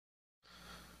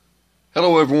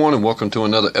Hello everyone and welcome to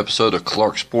another episode of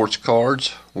Clark Sports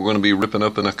Cards. We're going to be ripping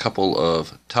open a couple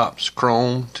of Topps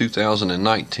Chrome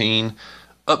 2019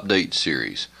 update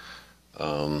series.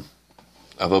 I've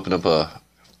opened up a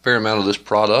fair amount of this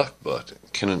product, but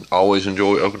can always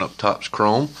enjoy opening up Topps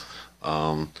Chrome.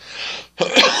 I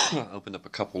opened up a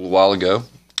couple a while ago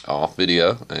off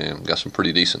video and got some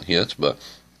pretty decent hits, but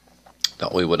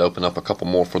thought we would open up a couple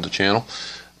more for the channel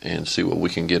and see what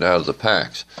we can get out of the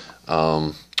packs.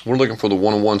 We're looking for the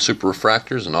 1-on-1 super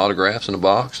refractors and autographs in a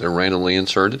box. They're randomly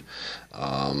inserted.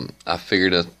 I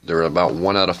figured that they're about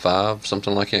 1 out of 5,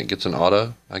 something like that, gets an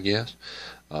auto, I guess.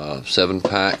 7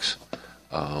 packs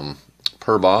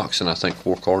per box, and I think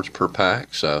 4 cards per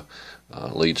pack, so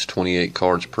leads 28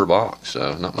 cards per box.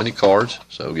 So not many cards,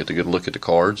 so we get a good look at the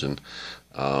cards, and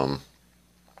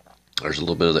there's a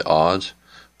little bit of the odds.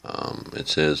 It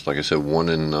says, like I said, 1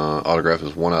 in autograph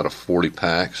is 1 out of 40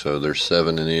 packs, so there's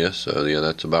 7 in this, so yeah,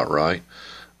 that's about right.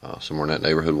 Somewhere in that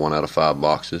neighborhood, 1 out of 5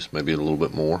 boxes, maybe a little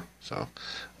bit more. So,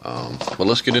 but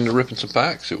let's get into ripping some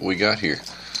packs, see what we got here.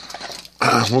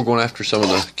 We're going after some of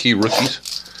the key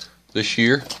rookies this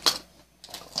year.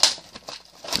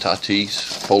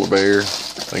 Tatis, Polar Bear,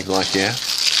 things like that.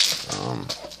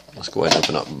 Let's go ahead and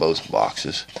open up both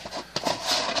boxes.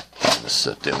 Let's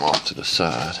set them off to the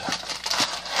side.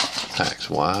 Packs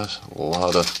wise, a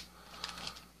lot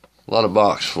of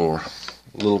box for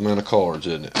a little amount of cards,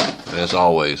 isn't it? As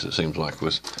always, it seems like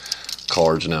with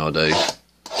cards nowadays.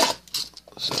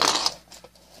 So,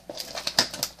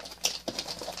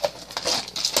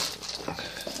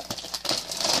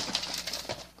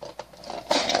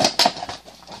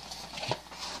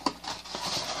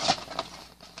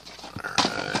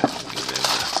 alright, get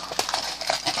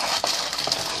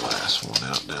the last one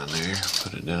out down there,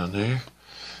 put it down there.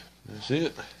 That's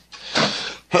it.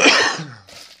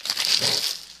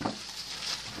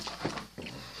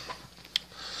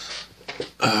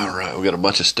 Alright, we got a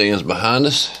bunch of stands behind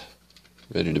us,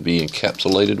 ready to be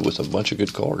encapsulated with a bunch of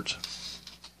good cards.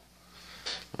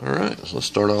 Alright, so let's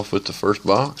start off with the first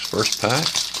box, first pack.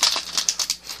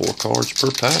 4 cards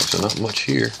per pack, so not much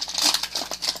here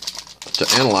to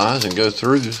analyze and go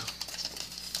through.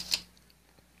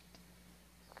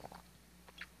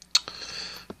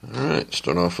 Alright,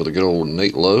 start off with a good old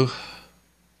Nate Lowe,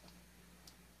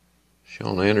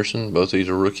 Sean Anderson, both these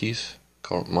are rookies.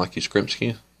 Mikey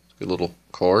Skripsky, good little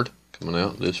card coming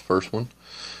out, this first one.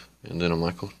 And then a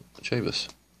Michael Chavis.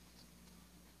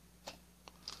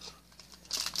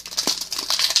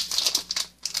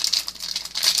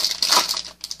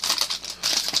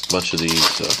 A bunch of these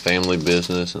family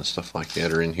business and stuff like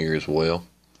that are in here as well.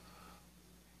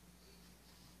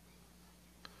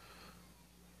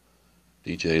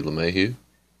 DJ LeMahieu.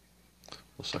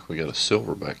 Looks like we got a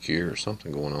silver back here or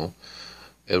something going on.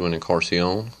 Edwin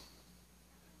Encarnacion.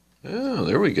 Yeah,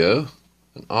 there we go.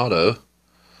 An auto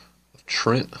of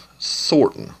Trent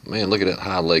Thornton. Man, look at that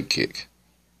high leg kick.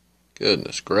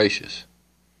 Goodness gracious.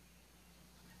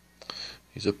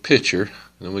 He's a pitcher.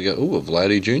 And then we got, ooh, a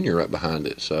Vladdy Jr. right behind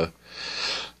it. So,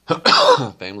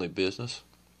 family business.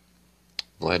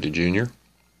 Vladdy Jr.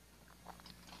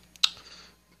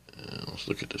 Let's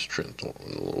look at this Trent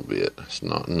Thornton a little bit. It's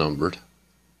not numbered.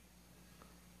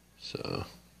 So,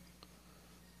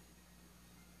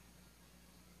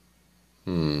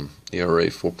 ERA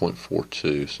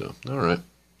 4.42. So, alright.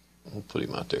 We'll put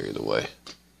him out there either way.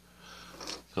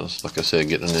 Because, like I said,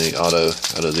 getting the auto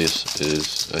out of this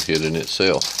is a hit in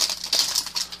itself.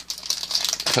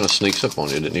 Kind of sneaks up on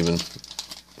you. Didn't even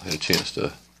have a chance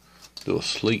to do a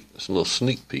little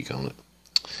sneak peek on it.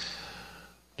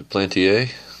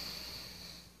 Duplantier.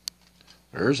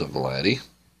 There's a Vladdy.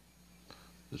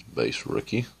 This base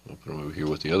rookie. I'll put him over here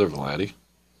with the other Vladdy.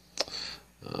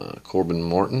 Corbin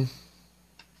Martin.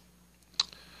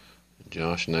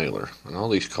 Josh Naylor. And all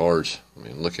these cards, I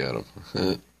mean, look at them.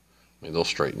 I mean, they'll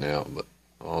straighten out, but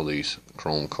all these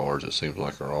chrome cards, it seems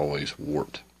like, are always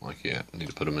warped like that. You need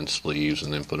to put them in sleeves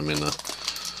and then put them in the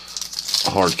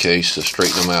hard case to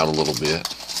straighten them out a little bit.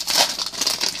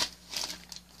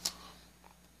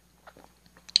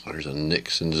 There's a Nick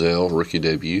Senzel rookie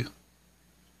debut.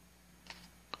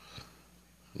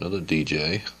 Another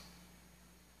DJ.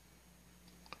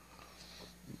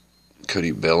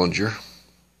 Cody Bellinger.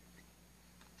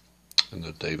 And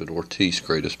the David Ortiz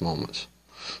greatest moments.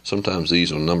 Sometimes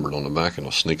these are numbered on the back and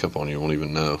they'll sneak up on you, won't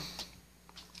even know.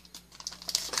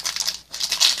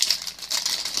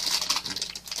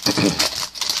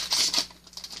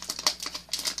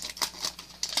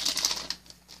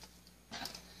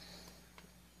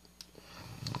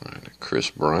 Alright,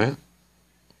 Chris Bryant.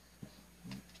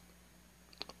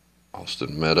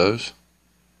 Austin Meadows.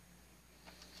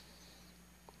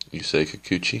 Yusei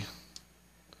Kikuchi.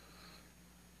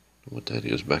 What that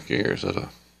is back here, is that a...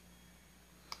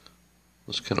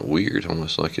 Looks kind of weird,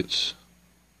 almost like it's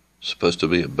supposed to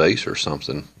be a base or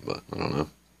something, but I don't know.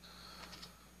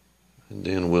 And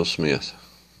then Will Smith.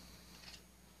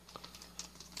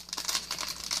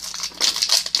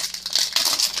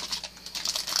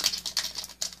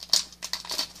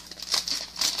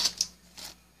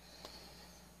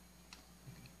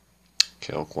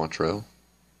 Cal Quantrill.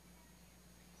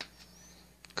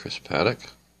 Chris Paddock.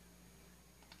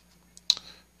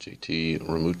 JT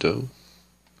Realmuto.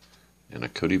 And a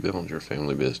Cody Bellinger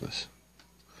family business.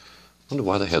 I wonder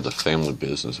why they had the family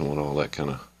business and what all that kind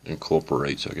of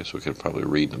incorporates. I guess we could probably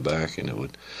read in the back and it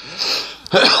would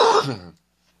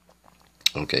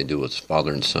okay, do with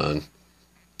father and son,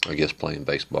 I guess playing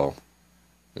baseball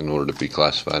in order to be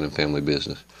classified in family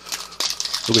business.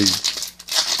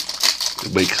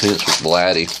 It makes sense with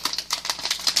Vladdy,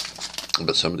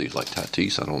 but some of these like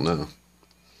Tatis, I don't know.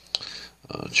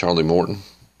 Charlie Morton,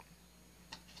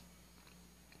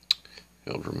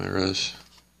 Harold Ramirez,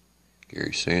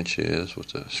 Gary Sanchez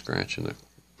with a scratch in the...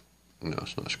 No,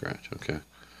 it's not a scratch, okay.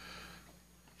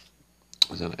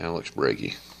 And then Alex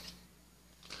Breggy.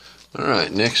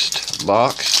 Alright, next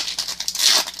box.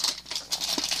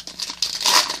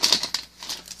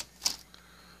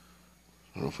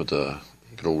 I don't know if it's a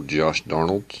good old Josh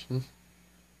Darnold.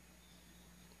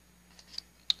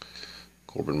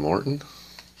 Corbin Martin.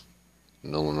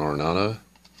 Nolan Arenado.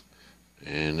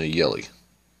 And a Yelly.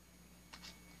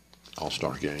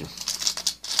 All-Star Game.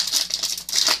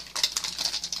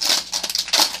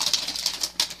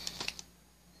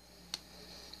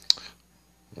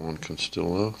 Juan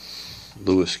Castillo,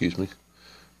 Lewis, excuse me.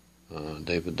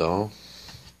 David Dahl,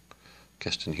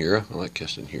 Keston Hiura. I like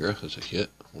Keston Hiura as a hit.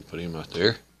 We'll put him right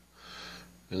there.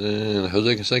 And then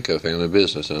Jose Canseco family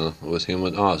business with him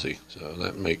and Ozzy, so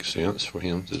that makes sense for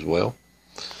him as well.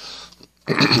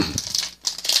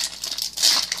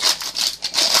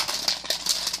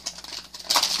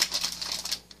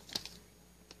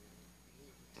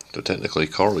 So technically,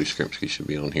 Carly Skrimsky should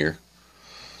be on here.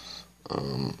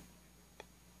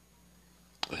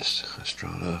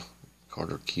 Estrada,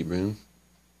 Carter Kieboom,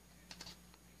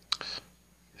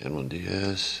 Edwin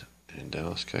Diaz, and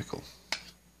Dallas Keuchel.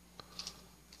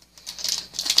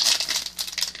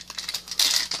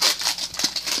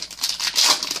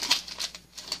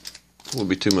 It wouldn't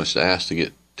be too much to ask to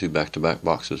get two back-to-back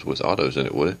boxes with autos in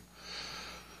it, would it?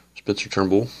 Spencer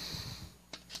Turnbull,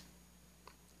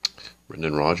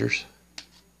 Brendan Rodgers,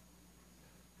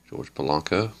 George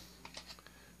Polanco,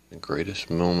 and Greatest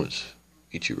Moments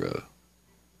Ichiro.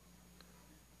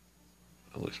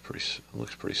 That looks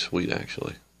pretty sweet,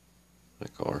 actually.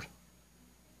 That card.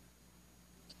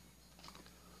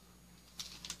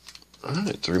 All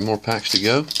right, 3 more packs to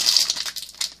go.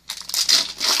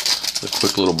 A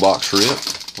quick little box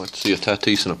rip. Let's see a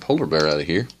Tatis and a polar bear out of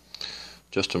here.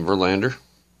 Justin Verlander,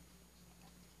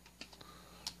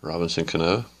 Robinson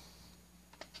Cano,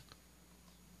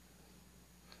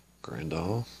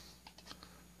 Grandal,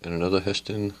 and another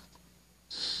Heston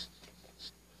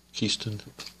Keaston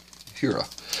Hiura.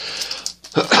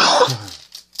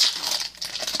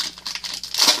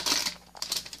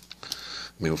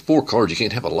 I mean, with 4 cards, you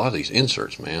can't have a lot of these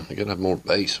inserts, man. You gotta have more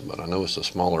base, but I know it's a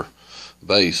smaller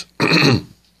base.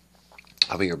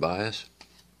 Javier Baez,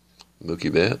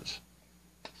 Mookie Betts,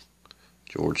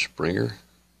 George Springer,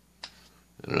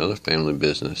 and another family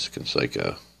business,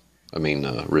 Ripken.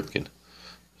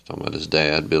 Talking about his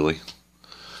dad, Billy.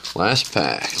 Last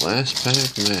pack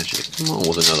magic. Come on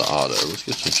with another auto. Let's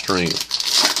get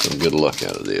some good luck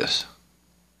out of this.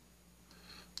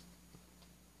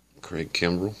 Craig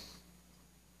Kimbrell.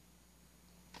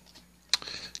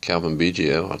 Calvin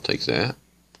Biggio, I'll take that.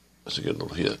 That's a good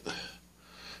little hit.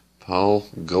 Paul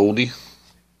Goldie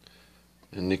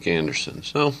and Nick Anderson.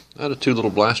 So, out of 2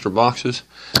 little blaster boxes,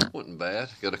 wasn't bad.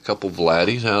 Got a couple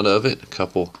Vladdies out of it, a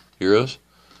couple Heroes,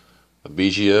 a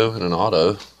Biggio, and an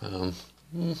auto.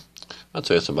 I'd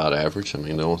say it's about average. I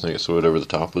mean, the only thing that threw it over the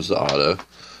top was the auto.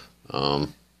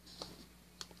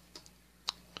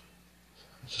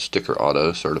 It's a sticker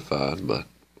auto, certified, but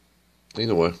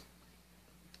either way.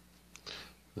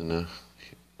 And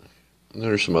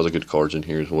there's some other good cards in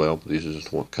here as well. But these are just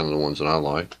kind of the ones that I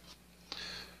like.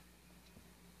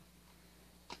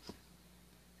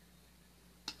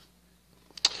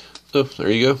 So, there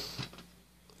you go.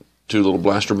 2 little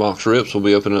blaster box rips. We'll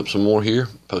be opening up some more here.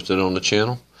 Posted it on the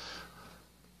channel.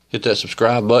 Hit that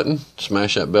subscribe button.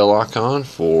 Smash that bell icon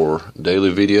for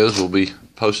daily videos. We'll be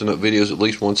posting up videos at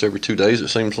least once every 2 days, it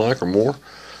seems like, or more.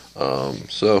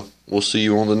 So, we'll see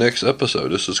you on the next episode.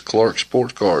 This is Clark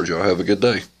Sports Cards. Y'all have a good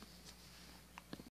day.